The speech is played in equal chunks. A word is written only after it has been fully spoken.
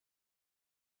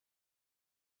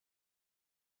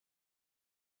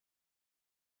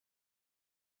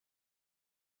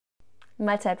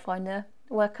Mahlzeit,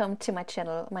 welcome to my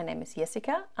channel. My name is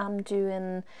Jessica. I'm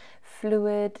doing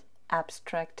fluid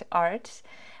abstract art.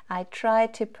 I try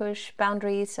to push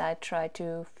boundaries. I try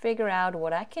to figure out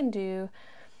what I can do,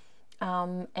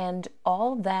 and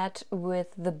all that with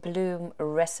the Bloom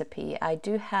recipe. I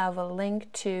do have a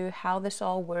link to how this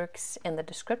all works in the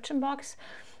description box.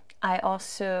 I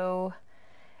also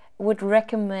would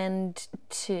recommend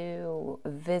to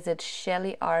visit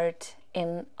Fluidart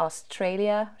in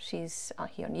Australia. She's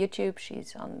here on YouTube,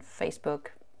 she's on Facebook,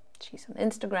 she's on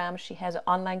Instagram. She has an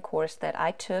online course that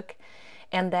I took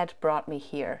and that brought me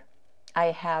here. I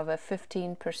have a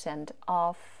 15%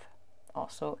 off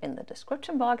also in the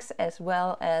description box, as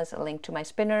well as a link to my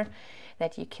spinner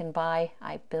that you can buy.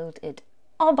 I built it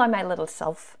all by my little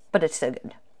self, but it's so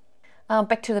good.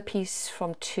 Back to the piece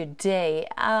from today.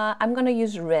 I'm gonna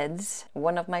use reds.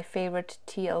 One of my favorite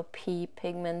TLP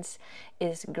pigments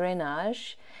is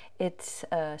Grenache. It's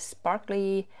a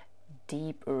sparkly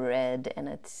deep red and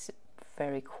it's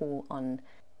very cool on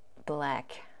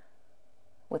black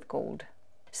with gold.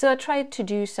 So I tried to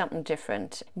do something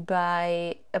different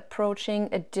by approaching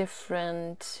a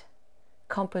different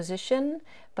composition,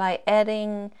 by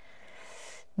adding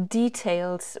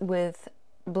details with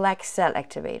black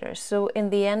cellactivator. So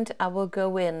in the end I will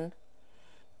go in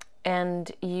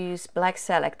and use black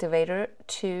cellactivator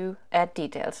to add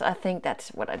details. I think that's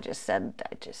what I just said.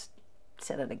 I just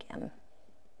said it again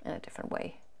in a different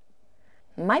way.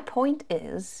 My point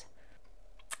is,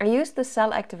 I use the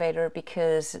cellactivator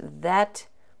because that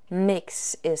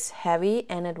mix is heavy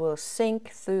and it will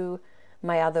sink through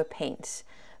my other paints.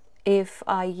 If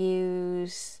I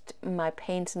used my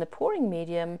paints in the pouring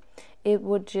medium, it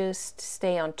would just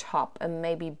stay on top and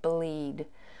maybe bleed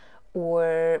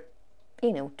or,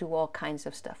 you know, do all kinds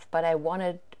of stuff. But I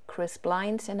wanted crisp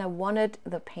lines and I wanted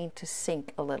the paint to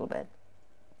sink a little bit.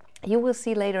 You will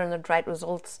see later in the dried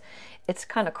results, it's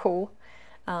kind of cool.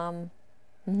 Not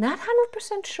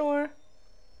 100% sure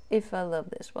if I love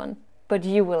this one, but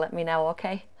you will let me know,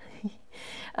 okay?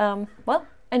 Well,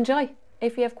 enjoy.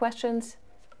 If you have questions,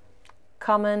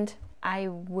 comment. I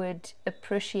would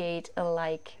appreciate a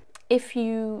like. If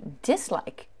you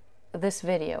dislike this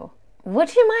video,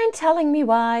 would you mind telling me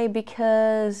why?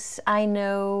 Because I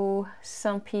know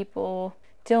some people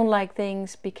don't like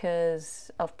things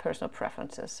because of personal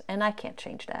preferences, and I can't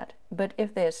change that. But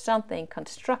if there's something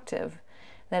constructive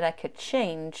that I could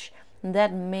change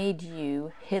that made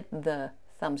you hit the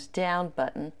thumbs down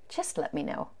button, just let me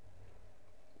know.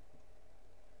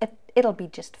 It'll be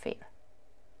just fair.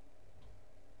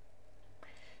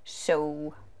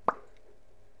 So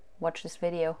watch this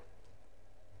video.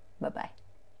 Bye-bye.